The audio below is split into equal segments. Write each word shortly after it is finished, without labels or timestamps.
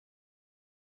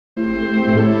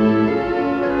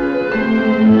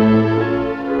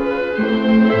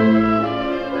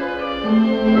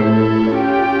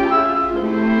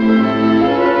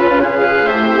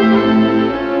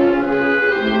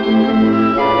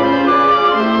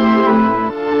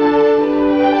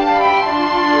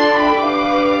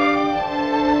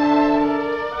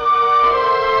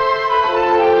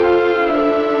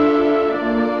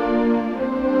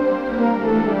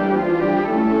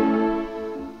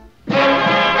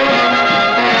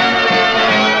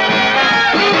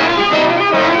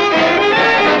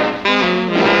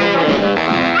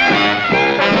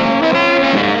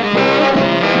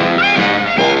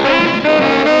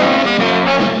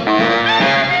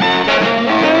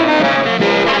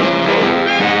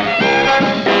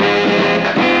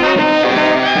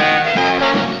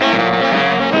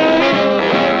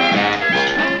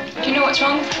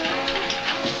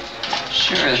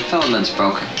filament's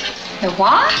broken. The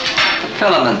what? The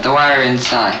filament, the wire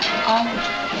inside. Oh.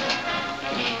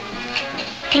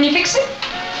 Can you fix it?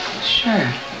 Sure.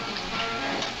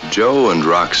 Joe and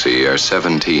Roxy are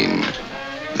 17.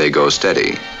 They go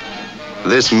steady.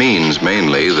 This means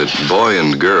mainly that boy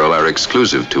and girl are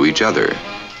exclusive to each other,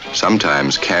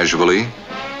 sometimes casually,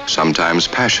 sometimes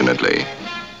passionately,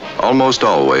 almost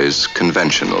always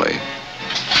conventionally.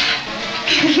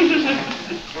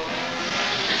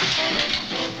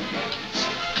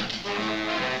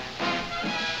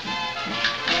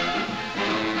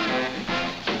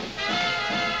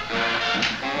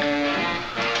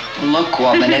 Look,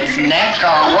 woman, it's neck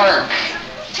or work.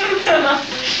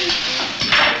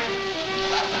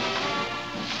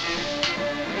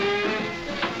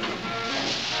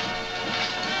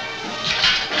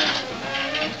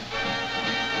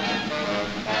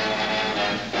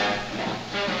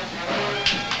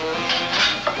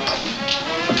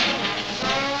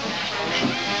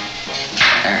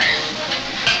 There.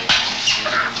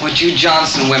 What you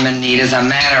Johnson women need is a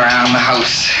man around the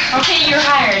house. Okay, you're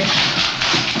hired.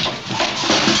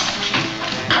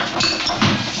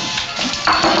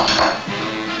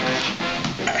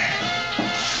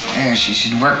 There, she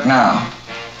should work now.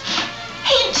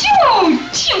 Hey, Joe!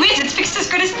 Gee whiz, it's fixed as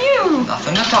good as new.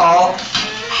 Nothing at all.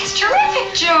 That's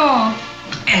terrific, Joe.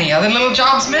 Any other little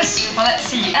jobs, miss? Well, let's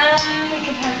see. We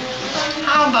could have...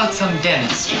 How about some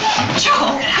dentistry?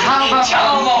 Joe! How about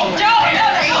Joe!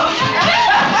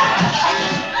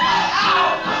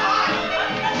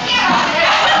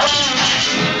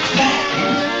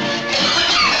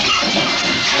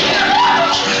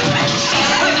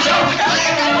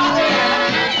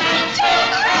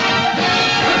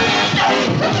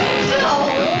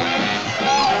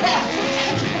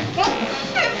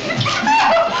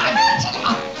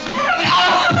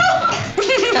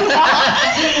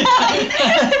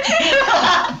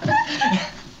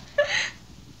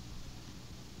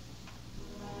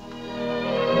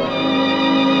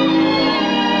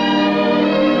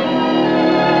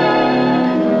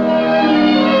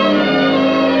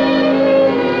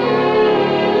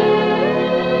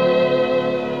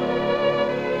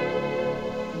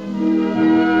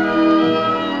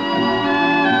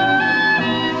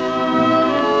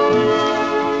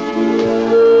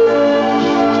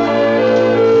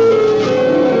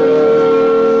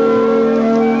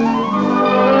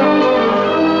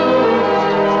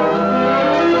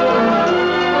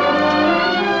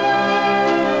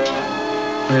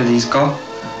 Where do these go?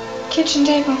 Kitchen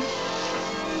table.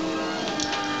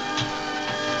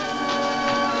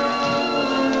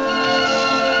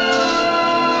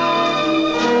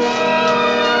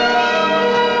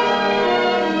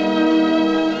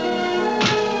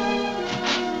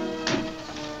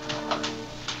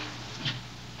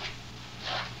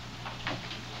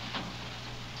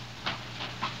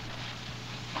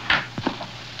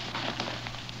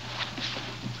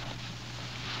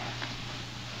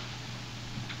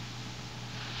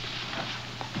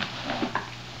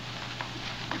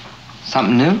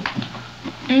 Something new?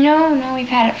 No, we've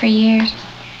had it for years.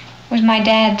 It was my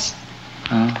dad's.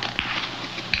 Oh.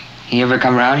 He ever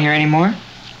come around here anymore?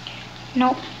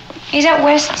 Nope. He's out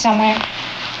west somewhere.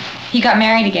 He got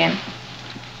married again.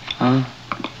 Oh.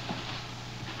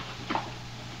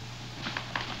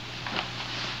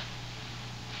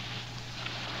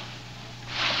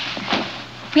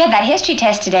 We had that history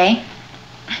test today.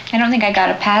 I don't think I got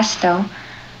a pass, though.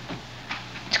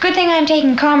 It's a good thing I'm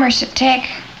taking commerce at Tech.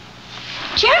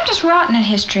 Gee, I'm just rotten at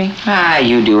history. Ah,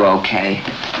 you do okay.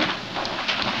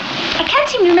 I can't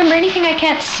seem to remember anything I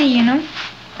can't see, you know?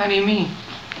 How do you mean?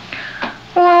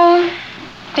 Well,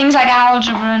 things like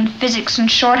algebra and physics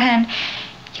and shorthand,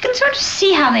 you can sort of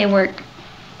see how they work.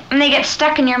 And they get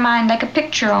stuck in your mind like a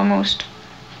picture almost.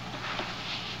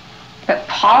 But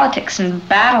politics and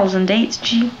battles and dates,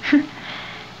 gee.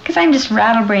 Because I'm just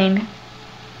rattle-brained.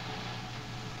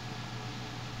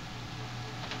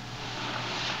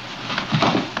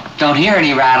 Don't hear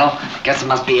any rattle. Guess it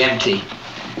must be empty.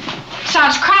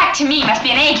 Sounds cracked to me. Must be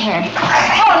an egghead.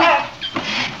 Oh, no.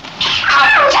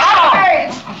 Ouch, that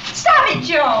hurts. Stop it,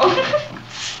 Joe.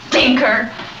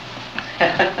 Stinker.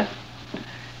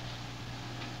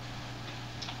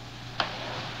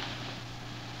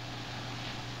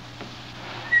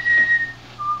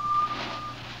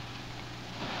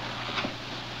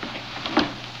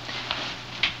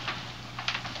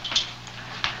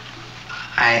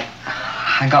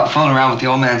 I got fooling around with the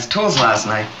old man's tools last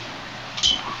night.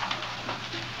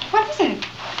 What is it?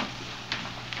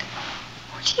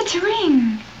 Oh, gee, it's a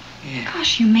ring. Yeah.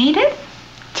 Gosh, you made it?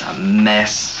 It's a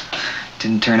mess.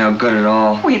 Didn't turn out good at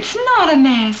all. Oh, it's not a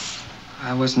mess.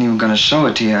 I wasn't even gonna show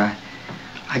it to you.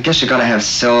 I guess you gotta have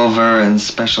silver and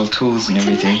special tools and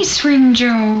everything. It's a nice ring,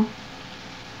 Joe.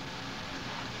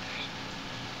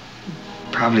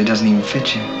 Probably doesn't even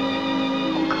fit you.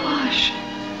 Oh, gosh.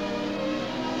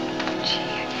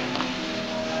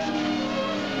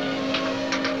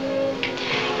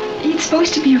 Gee. It's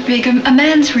supposed to be a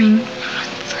man's ring.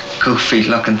 It's a goofy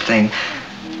looking thing.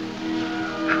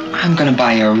 I'm gonna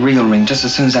buy you a real ring just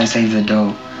as soon as I save the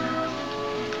dough.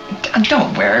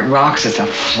 Don't wear it, Rox. It's a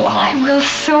flop. I will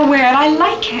so wear it. I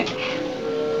like it.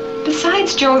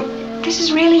 Besides, Joe, this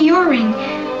is really your ring.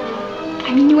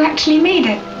 I mean, you actually made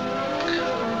it.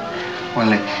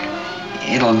 Well,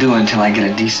 it'll do until I get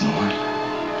a decent one.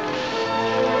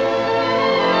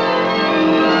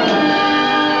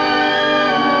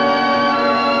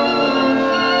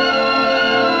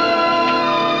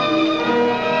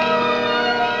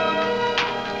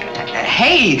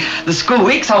 Hey, the school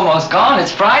week's almost gone.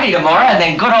 It's Friday tomorrow, and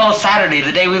then good old Saturday,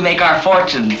 the day we make our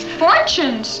fortunes.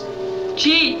 Fortunes?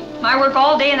 Gee, I work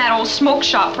all day in that old smoke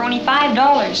shop for only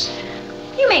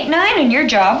 $5. You make $9 in your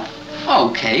job.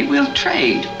 Okay, we'll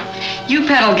trade. You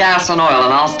peddle gas and oil,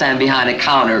 and I'll stand behind a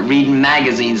counter reading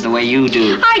magazines the way you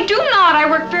do. I do not. I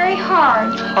work very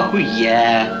hard. Oh,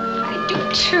 yeah. I do,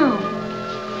 too.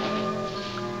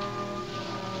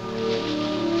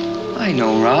 I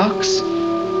know, Rox.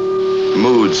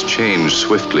 Moods change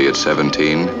swiftly at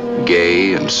 17,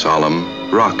 gay and solemn,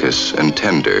 raucous and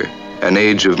tender, an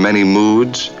age of many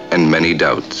moods and many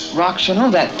doubts. Rox, you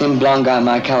know that thin blonde guy in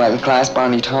my class,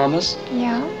 Barney Thomas?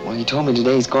 Yeah? Well, he told me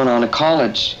today he's going on to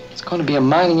college. He's going to be a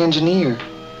mining engineer.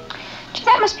 Gee,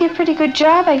 that must be a pretty good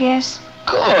job, I guess.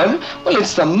 Good? Well,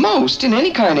 it's the most in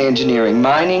any kind of engineering.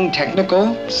 Mining,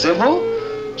 technical, civil.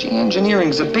 Gee,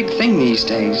 engineering's a big thing these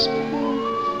days.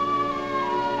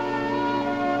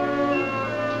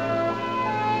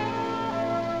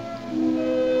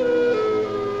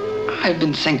 I've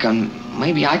been thinking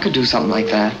maybe I could do something like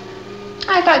that.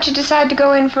 I thought you decided to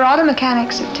go in for auto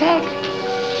mechanics at Tech.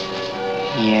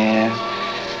 Yeah.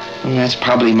 Well, that's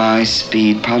probably my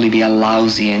speed. Probably be a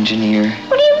lousy engineer.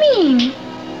 What do you mean?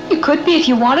 You could be if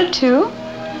you wanted to.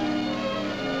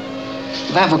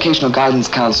 That vocational guidance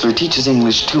counselor teaches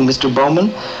English too, Mr.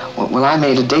 Bowman. Well, I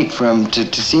made a date for him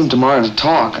to see him tomorrow to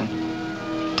talk. And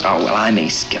oh, well, I may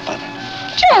skip it.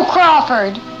 Joe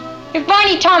Crawford! If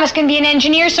Barney Thomas can be an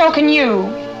engineer, so can you.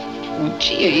 Well,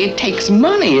 gee, it takes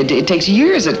money. It takes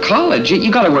years at college.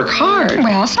 You gotta work hard.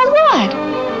 Well, so what?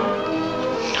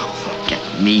 Oh, get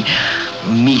me,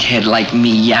 meathead like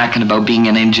me, yakking about being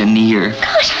an engineer.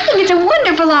 Gosh, I think it's a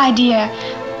wonderful idea.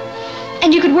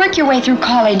 And you could work your way through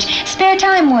college, spare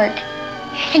time work.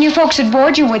 And your folks would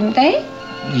board you, wouldn't they?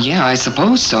 Yeah, I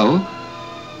suppose so.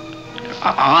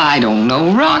 I don't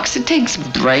know, Rox. It takes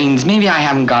brains. Maybe I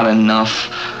haven't got enough.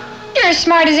 You're as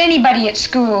smart as anybody at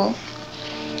school.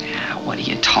 Yeah, what are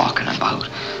you talking about?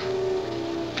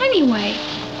 Anyway,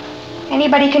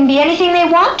 anybody can be anything they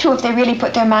want to if they really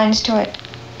put their minds to it.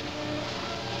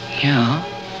 Yeah.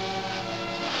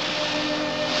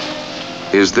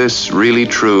 Is this really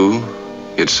true?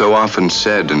 It's so often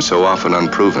said and so often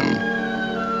unproven.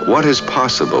 What is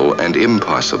possible and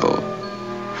impossible?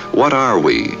 What are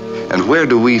we, and where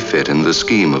do we fit in the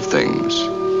scheme of things?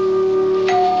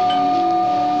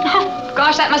 Oh,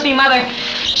 gosh, that must be Mother.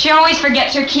 She always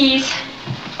forgets her keys.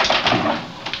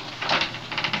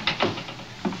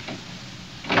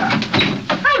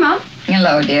 Hi, Mom.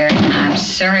 Hello, dear. I'm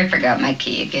sorry I forgot my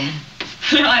key again.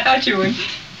 I thought you would.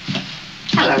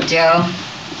 Hello, Joe.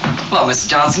 Hello, Mrs.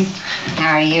 Johnson.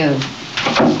 How are you?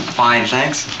 Fine,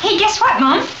 thanks. Hey, guess what,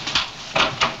 Mom?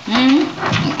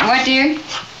 What, dear?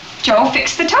 Joe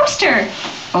fixed the toaster.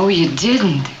 Oh, you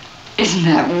didn't? Isn't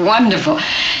that wonderful?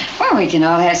 Well, we can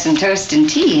all have some toast and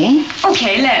tea, eh?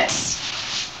 Okay, let's.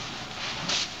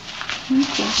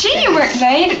 Okay. Gee, you work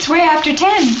late. It's way after 10.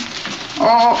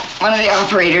 Oh, one of the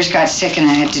operators got sick and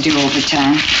I had to do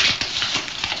overtime.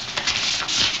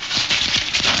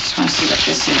 Just want to see what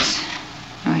this is.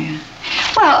 Oh, yeah.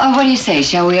 Well, what do you say?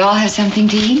 Shall we all have something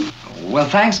to eat? Well,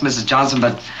 thanks, Mrs. Johnson,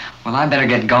 but, well, I better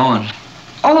get going.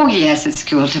 Oh, yes, it's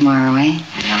school tomorrow, eh?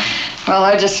 Yeah. Well,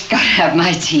 I just got to have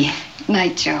my tea.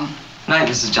 Night, Joe. Night,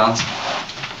 Mrs. Johnson.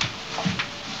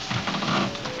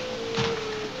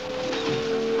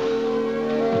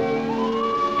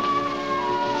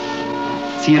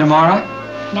 See you tomorrow?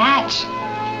 Natch.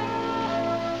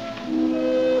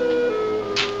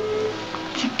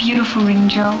 It's a beautiful ring,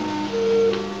 Joe.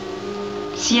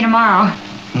 See you tomorrow.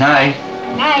 Night.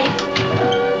 Night.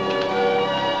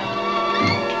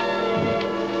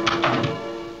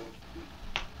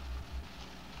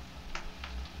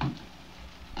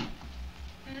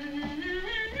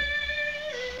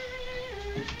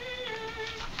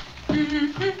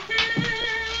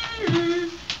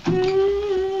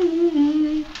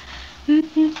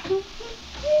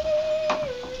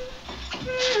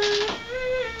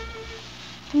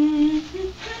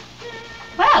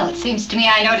 Seems to me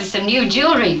I noticed some new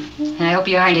jewelry. I hope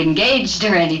you aren't engaged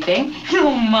or anything.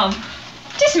 No, Mom.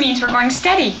 Just means we're going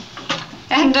steady.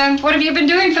 And what have you been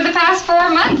doing for the past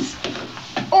 4 months?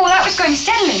 Oh, that was going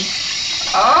steadily.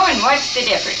 Oh, and what's the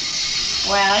difference?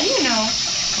 Well, you know.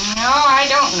 No, I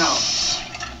don't know.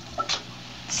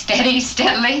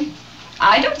 Steadily?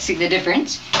 I don't see the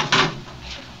difference.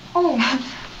 Oh,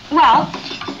 well,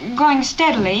 going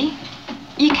steadily,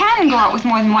 you can go out with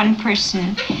more than one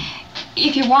person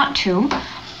if you want to,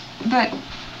 but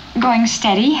going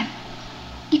steady,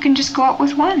 you can just go out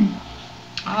with one.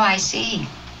 Oh, I see.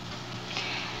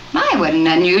 My, what an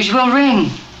unusual ring.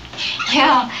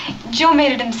 Yeah, Joe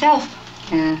made it himself.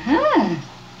 Uh-huh.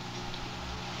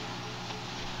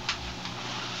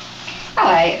 Well,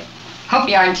 I hope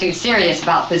you aren't too serious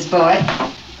about this boy.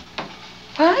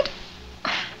 What?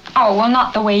 Oh, well,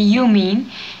 not the way you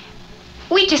mean.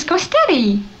 We just go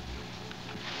steady.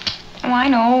 Oh, I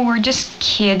know, we're just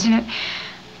kids, and it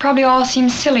probably all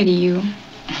seems silly to you.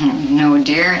 No,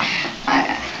 dear.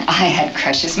 I had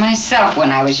crushes myself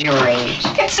when I was your age.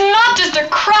 It's not just a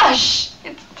crush.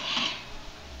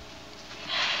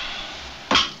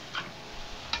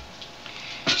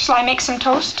 Shall I make some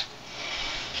toast?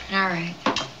 All right.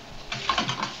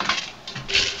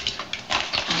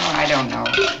 Oh, I don't know.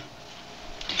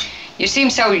 You seem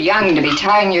so young to be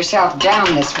tying yourself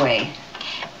down this way.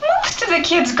 Most of the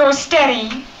kids go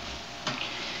steady.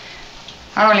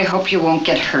 I only hope you won't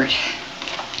get hurt.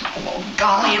 Oh,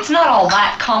 golly, it's not all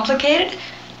that complicated.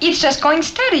 It's just going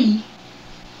steady.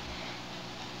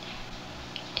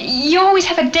 You always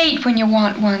have a date when you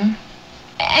want one.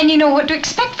 And you know what to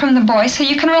expect from the boy, so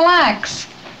you can relax.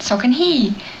 So can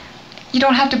he. You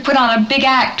don't have to put on a big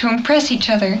act to impress each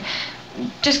other,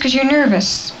 just because you're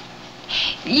nervous.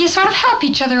 You sort of help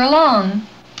each other along.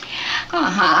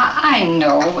 I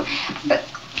know, but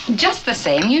just the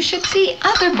same, you should see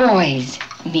other boys,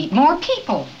 meet more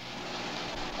people.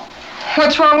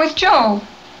 What's wrong with Joe?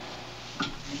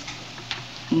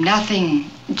 Nothing.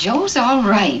 Joe's all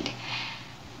right.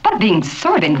 But being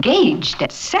sort of engaged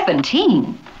at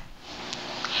 17.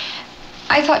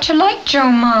 I thought you liked Joe,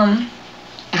 Mom.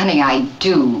 Honey, I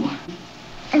do.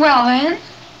 Well, then.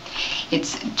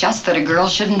 It's just that a girl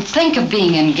shouldn't think of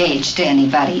being engaged to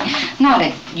anybody. Not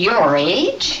at your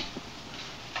age.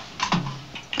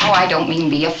 Oh, I don't mean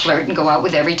be a flirt and go out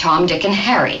with every Tom, Dick, and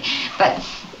Harry. But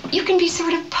you can be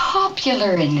sort of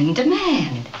popular and in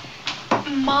demand.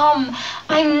 Mom,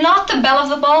 I'm not the belle of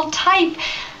the ball type.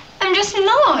 I'm just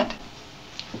not.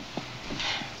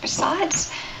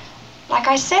 Besides, like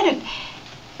I said,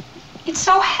 it's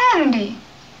so handy.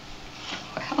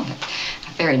 Well,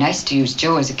 very nice to use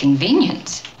Joe as a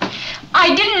convenience.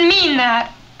 I didn't mean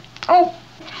that. Oh.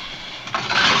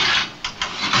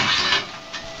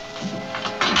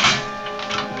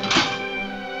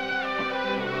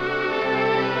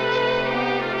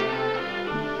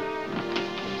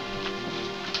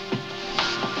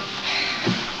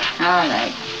 All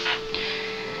right.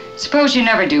 Suppose you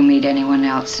never do meet anyone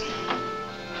else.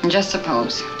 Just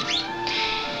suppose.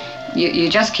 You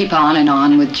just keep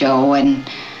on with Joe, and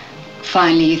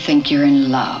finally you think you're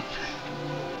in love.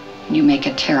 You make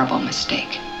a terrible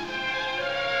mistake.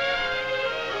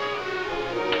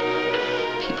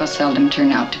 People seldom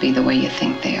turn out to be the way you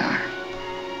think they are.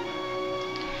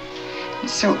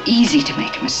 It's so easy to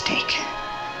make a mistake.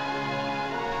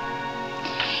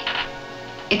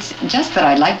 It's just that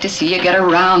I'd like to see you get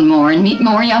around more and meet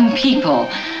more young people.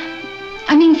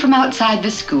 I mean, from outside the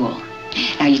school.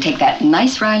 Now, you take that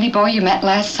nice Riley boy you met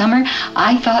last summer.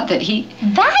 I thought that he...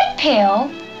 That pill?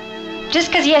 Just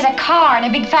because he has a car and a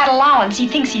big fat allowance, he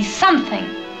thinks he's something.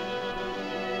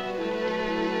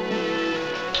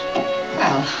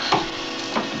 Well,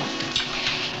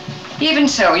 even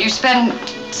so, you spend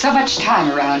so much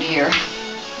time around here.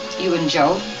 You and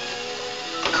Joe,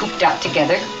 cooped up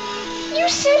together. You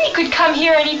said he could come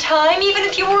here any time, even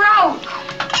if you were out.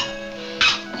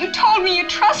 You told me you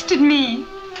trusted me.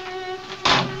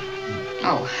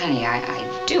 Oh, honey,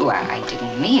 I do. I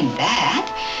didn't mean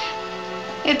that.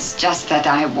 It's just that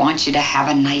I want you to have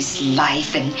a nice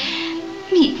life and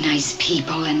meet nice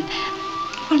people, and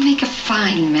we'll make a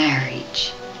fine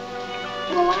marriage.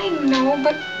 Well, I know,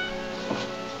 but...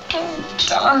 Oh,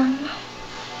 darn.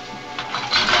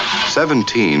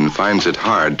 17 finds it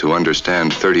hard to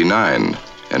understand 39,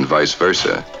 and vice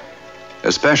versa,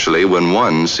 especially when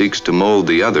one seeks to mold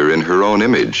the other in her own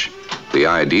image, the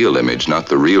ideal image, not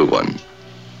the real one.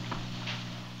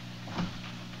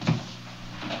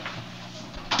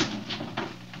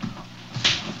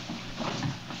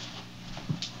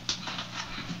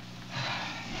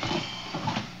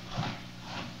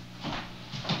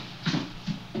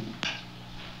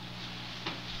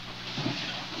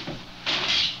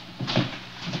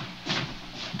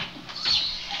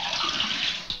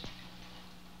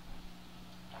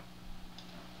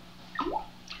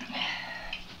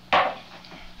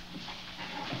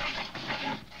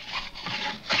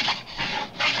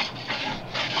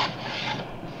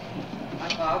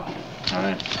 Bob. All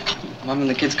right. Mom and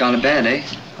the kids gone to bed, eh?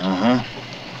 Uh-huh.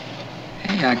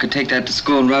 Hey, I could take that to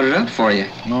school and route it up for you.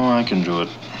 No, I can do it.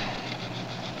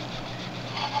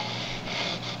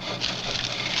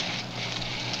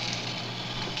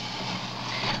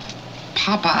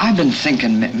 Papa, I've been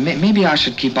thinking maybe I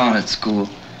should keep on at school.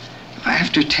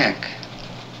 After tech.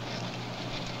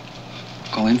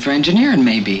 Go in for engineering,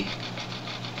 maybe.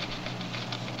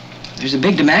 There's a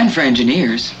big demand for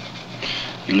engineers.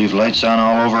 You leave lights on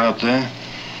all over up there?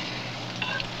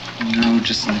 No,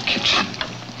 just in the kitchen.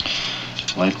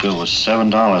 Light bill was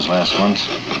 $7 last month.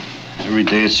 Every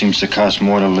day it seems to cost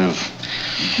more to live.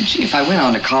 Gee, if I went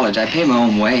on to college, I'd pay my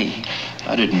own way.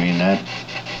 I didn't mean that.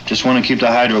 Just want to keep the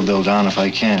hydro bill down if I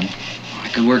can. I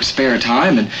could work spare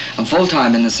time and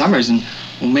full-time in the summers, and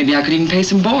well, maybe I could even pay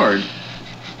some board.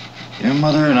 Your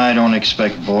mother and I don't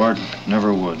expect board.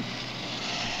 Never would.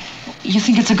 You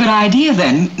think it's a good idea,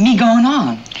 then, me going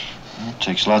on? It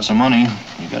takes lots of money.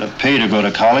 You gotta pay to go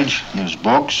to college. There's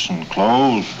books and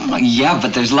clothes. Well, yeah,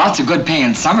 but there's lots of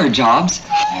good-paying summer jobs.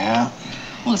 Yeah.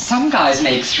 Well, some guys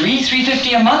make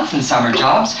 $350 a month in summer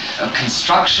jobs.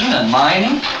 Construction and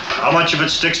mining. How much of it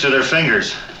sticks to their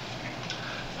fingers?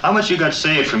 How much you got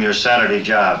saved from your Saturday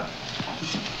job?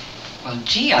 Well,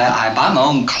 gee, I buy my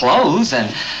own clothes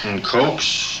and... And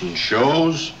cokes and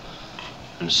shows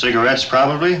and cigarettes,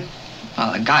 probably.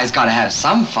 Well, a guy's got to have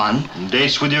some fun. And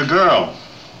dates with your girl.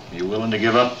 You willing to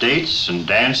give up dates and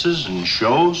dances and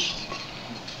shows?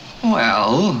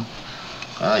 Well...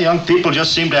 Young people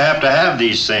just seem to have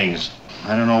these things.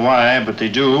 I don't know why, but they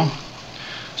do.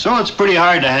 So it's pretty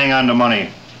hard to hang on to money.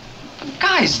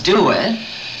 Guys do it.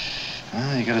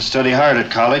 You gotta study hard at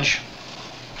college.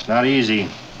 It's not easy.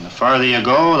 The farther you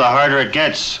go, the harder it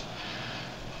gets.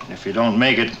 And if you don't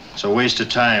make it, it's a waste of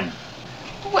time.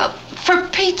 Well, for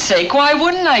Pete's sake, why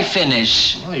wouldn't I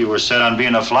finish? Well, you were set on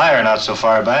being a flyer not so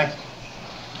far back.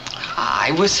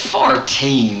 I was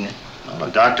 14. Well,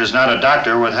 a doctor's not a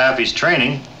doctor with half his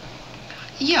training.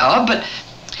 Yeah, but...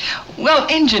 Well,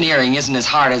 engineering isn't as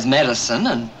hard as medicine,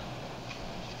 and...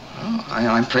 Well,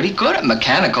 I'm pretty good at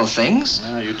mechanical things.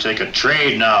 You take a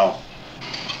trade now.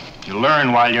 You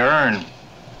learn while you earn.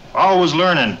 Always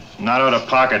learning, not out of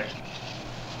pocket.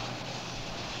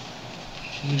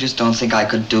 You just don't think I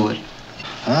could do it?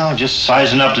 Well, just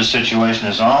sizing up the situation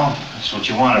is all. That's what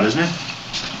you wanted, isn't it?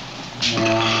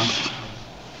 Yeah.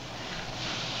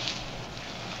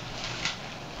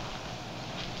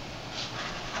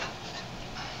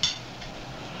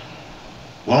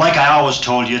 Well, like I always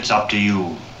told you, it's up to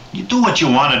you. You do what you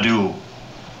want to do.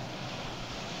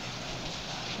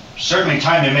 Certainly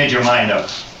time you made your mind up.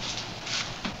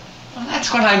 Well,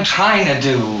 that's what I'm trying to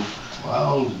do.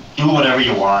 Well, do whatever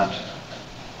you want.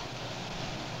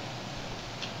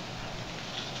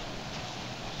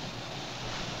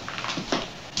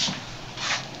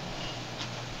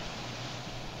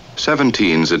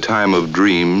 Seventeen's a time of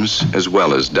dreams as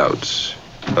well as doubts.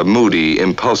 A moody,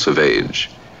 impulsive age.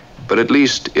 But at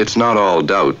least it's not all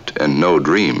doubt and no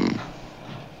dream.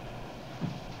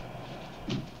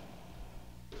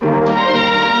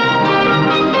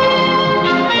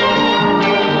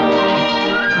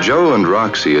 Joe and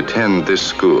Roxy attend this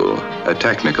school, a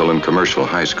technical and commercial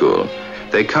high school.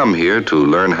 They come here to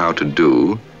learn how to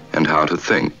do and how to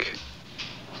think.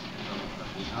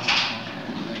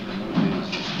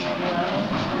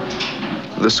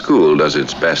 The school does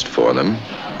its best for them.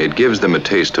 It gives them a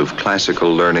taste of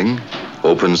classical learning,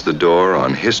 opens the door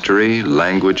on history,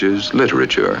 languages,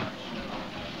 literature.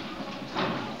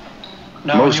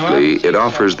 Mostly, it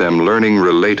offers them learning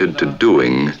related to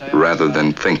doing rather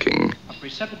than thinking.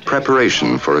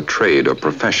 Preparation for a trade or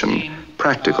profession,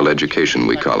 practical education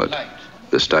we call it.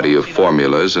 The study of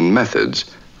formulas and methods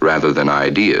rather than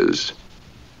ideas.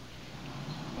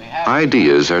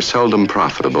 Ideas are seldom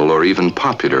profitable or even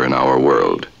popular in our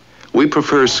world. We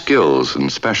prefer skills and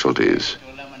specialties.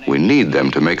 We need them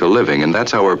to make a living, and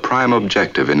that's our prime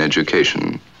objective in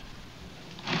education.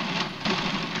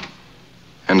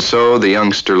 And so the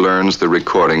youngster learns the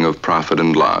recording of profit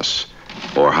and loss,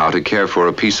 or how to care for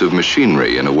a piece of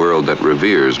machinery in a world that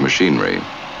reveres machinery.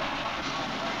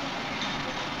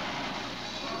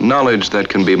 Knowledge that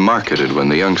can be marketed when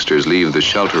the youngsters leave the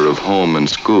shelter of home and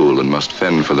school and must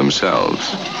fend for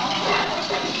themselves.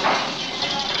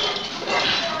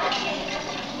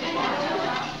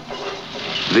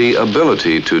 The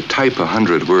ability to type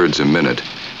 100 words a minute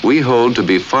we hold to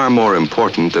be far more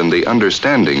important than the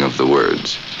understanding of the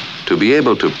words. To be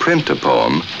able to print a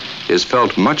poem is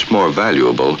felt much more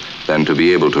valuable than to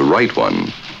be able to write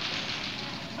one.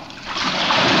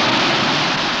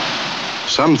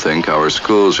 Some think our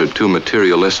schools are too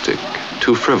materialistic,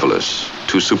 too frivolous,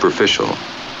 too superficial.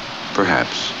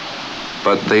 Perhaps.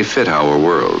 But they fit our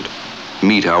world,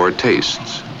 meet our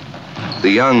tastes. The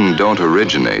young don't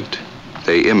originate,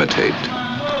 they imitate.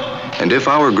 And if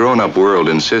our grown-up world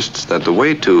insists that the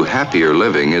way to happier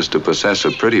living is to possess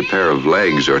a pretty pair of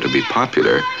legs or to be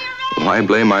popular, why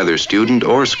blame either student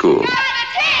or school?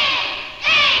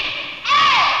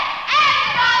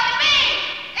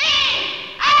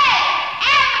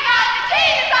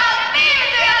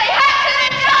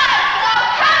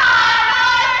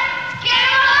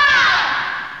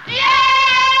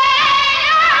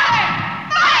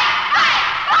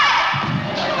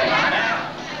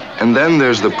 And then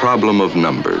there's the problem of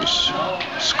numbers.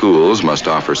 Schools must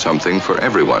offer something for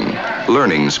everyone,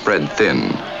 learning spread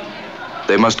thin.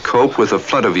 They must cope with a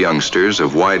flood of youngsters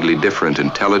of widely different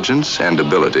intelligence and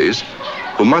abilities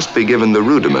who must be given the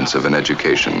rudiments of an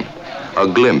education, a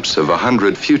glimpse of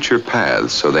 100 future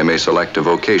paths so they may select a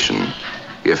vocation,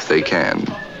 if they can.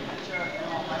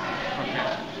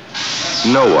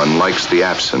 No one likes the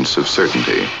absence of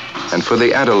certainty, and for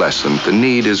the adolescent, the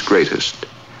need is greatest.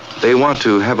 They want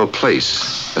to have a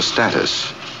place, a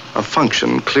status, a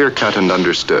function clear-cut and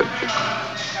understood.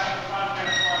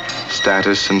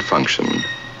 Status and function.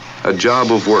 A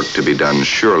job of work to be done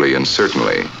surely and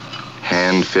certainly.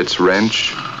 Hand fits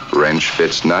wrench, wrench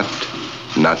fits nut,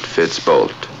 nut fits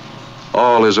bolt.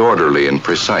 All is orderly and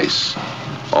precise.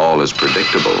 All is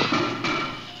predictable.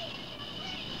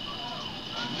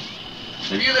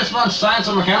 Have you this month's Science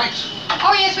and Mechanics?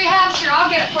 Oh, yes, we have, sir. I'll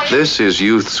get it for you. This is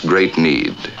youth's great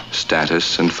need,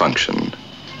 status and function.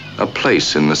 A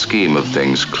place in the scheme of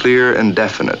things clear and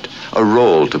definite, a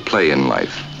role to play in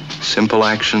life. Simple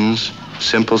actions,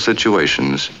 simple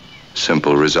situations,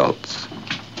 simple results.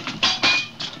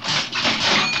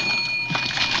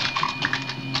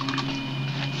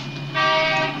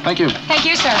 Thank you. Thank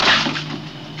you, sir.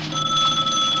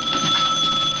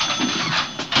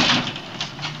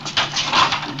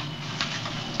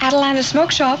 Adelanta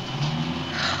Smoke Shop.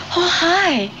 Oh,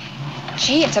 hi.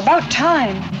 Gee, it's about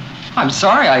time. I'm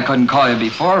sorry I couldn't call you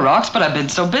before, Rox, but I've been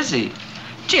so busy.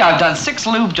 Gee, I've done 6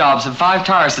 lube jobs and 5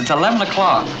 tires since 11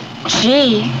 o'clock.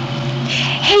 Gee.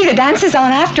 Hey, the dance is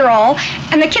on after all,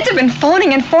 and the kids have been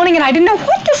phoning, and I didn't know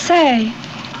what to say.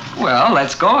 Well,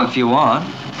 let's go if you want.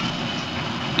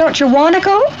 Don't you want to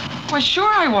go? Well,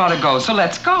 sure I want to go, so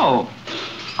let's go.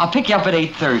 I'll pick you up at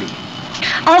 8:30.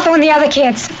 I'll phone the other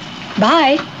kids.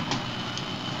 Bye.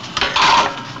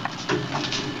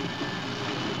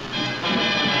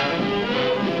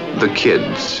 The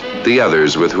kids, the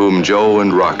others with whom Joe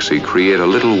and Roxy create a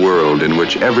little world in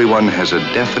which everyone has a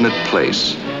definite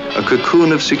place, a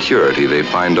cocoon of security they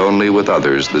find only with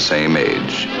others the same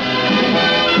age.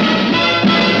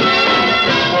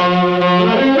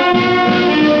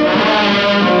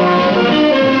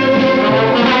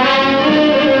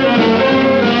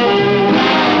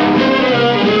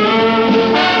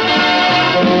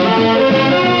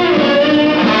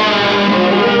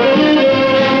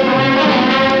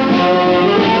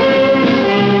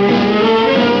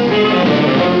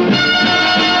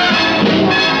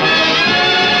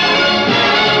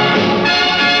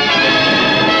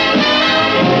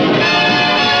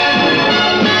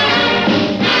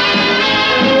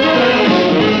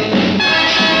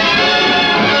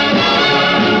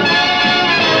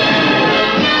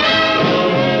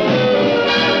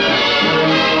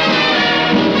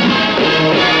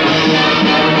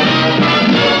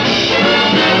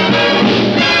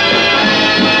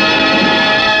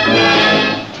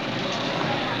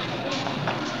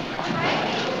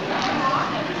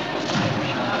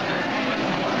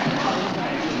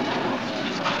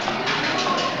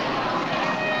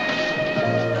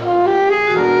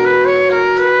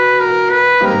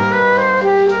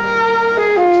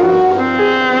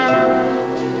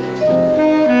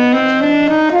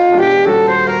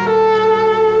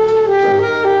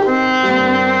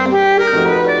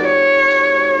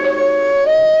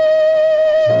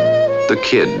 The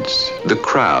kids, the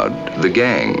crowd, the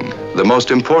gang, the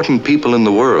most important people in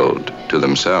the world to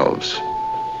themselves.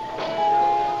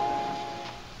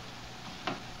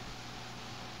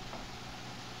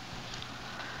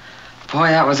 Boy,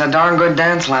 that was a darn good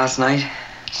dance last night.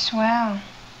 Swell.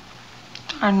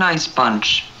 A nice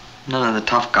bunch. None of the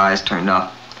tough guys turned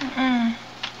up. Mm-mm.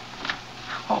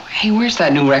 Oh, hey, where's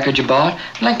that new record you bought?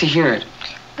 I'd like to hear it.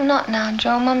 Not now,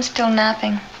 Joe. Mom's still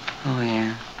napping. Oh,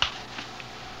 yeah.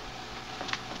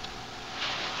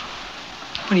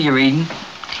 What are you reading?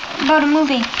 About a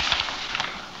movie.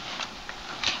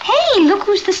 Hey, look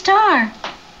who's the star.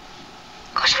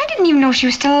 Gosh, I didn't even know she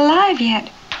was still alive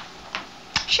yet.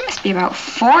 She must be about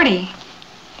 40.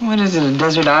 What is it, a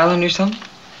desert island or something?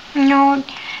 No,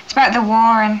 it's about the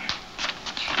war and...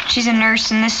 She's a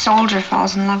nurse, and this soldier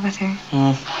falls in love with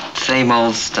her. Same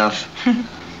old stuff.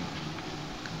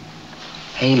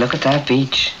 Hey, look at that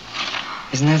beach.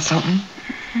 Isn't that something?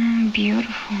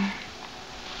 Beautiful.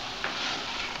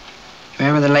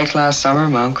 Remember the lake last summer,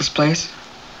 my uncle's place?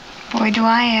 Boy, do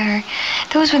I ever.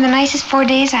 Those were the nicest 4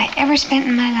 days I ever spent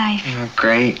in my life. Oh,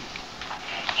 great.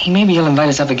 Hey, maybe he'll invite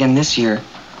us up again this year.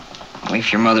 Only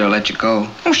if your mother will let you go.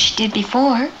 Oh, she did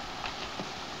before.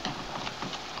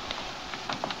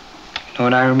 You know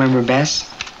what I remember best?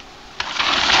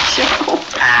 Joe.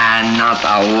 Not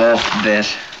the wolf bit.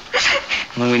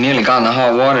 Well, we nearly got in the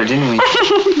hot water, didn't we?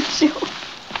 Joe.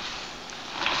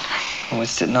 I was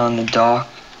sitting on the dock.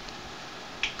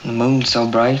 And the moon so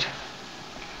bright.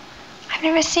 I've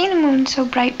never seen a moon so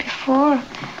bright before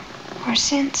or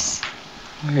since.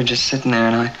 We were just sitting there,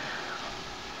 and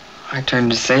I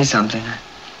turned to say something.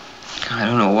 I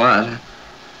don't know what.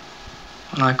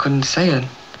 Well, I couldn't say it.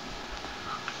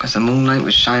 Because the moonlight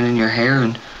was shining your hair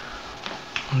and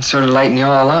sort of lighting you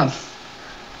all up.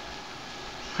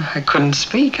 I couldn't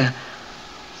speak. I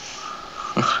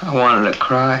wanted to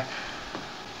cry.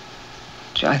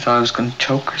 Gee, I thought I was going to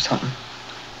choke or something.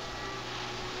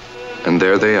 And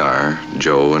there they are,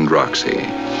 Joe and Roxy,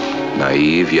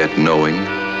 naive yet knowing,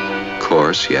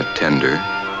 coarse yet tender,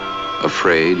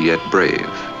 afraid yet brave.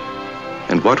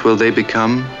 And what will they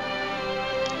become?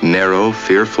 Narrow,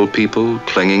 fearful people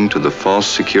clinging to the false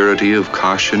security of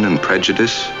caution and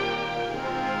prejudice?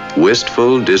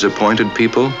 Wistful, disappointed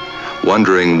people,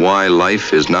 wondering why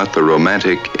life is not the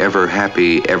romantic,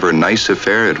 ever-happy, ever-nice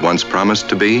affair it once promised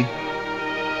to be?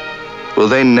 Will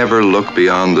they never look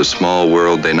beyond the small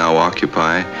world they now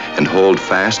occupy and hold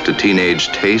fast to teenage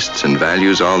tastes and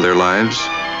values all their lives?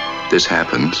 This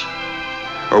happens.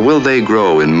 Or will they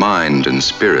grow in mind and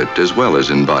spirit as well as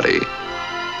in body?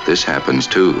 This happens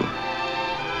too.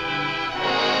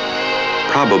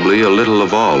 Probably a little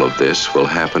of all of this will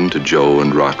happen to Joe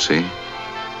and Roxy,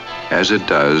 as it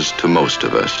does to most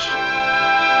of us.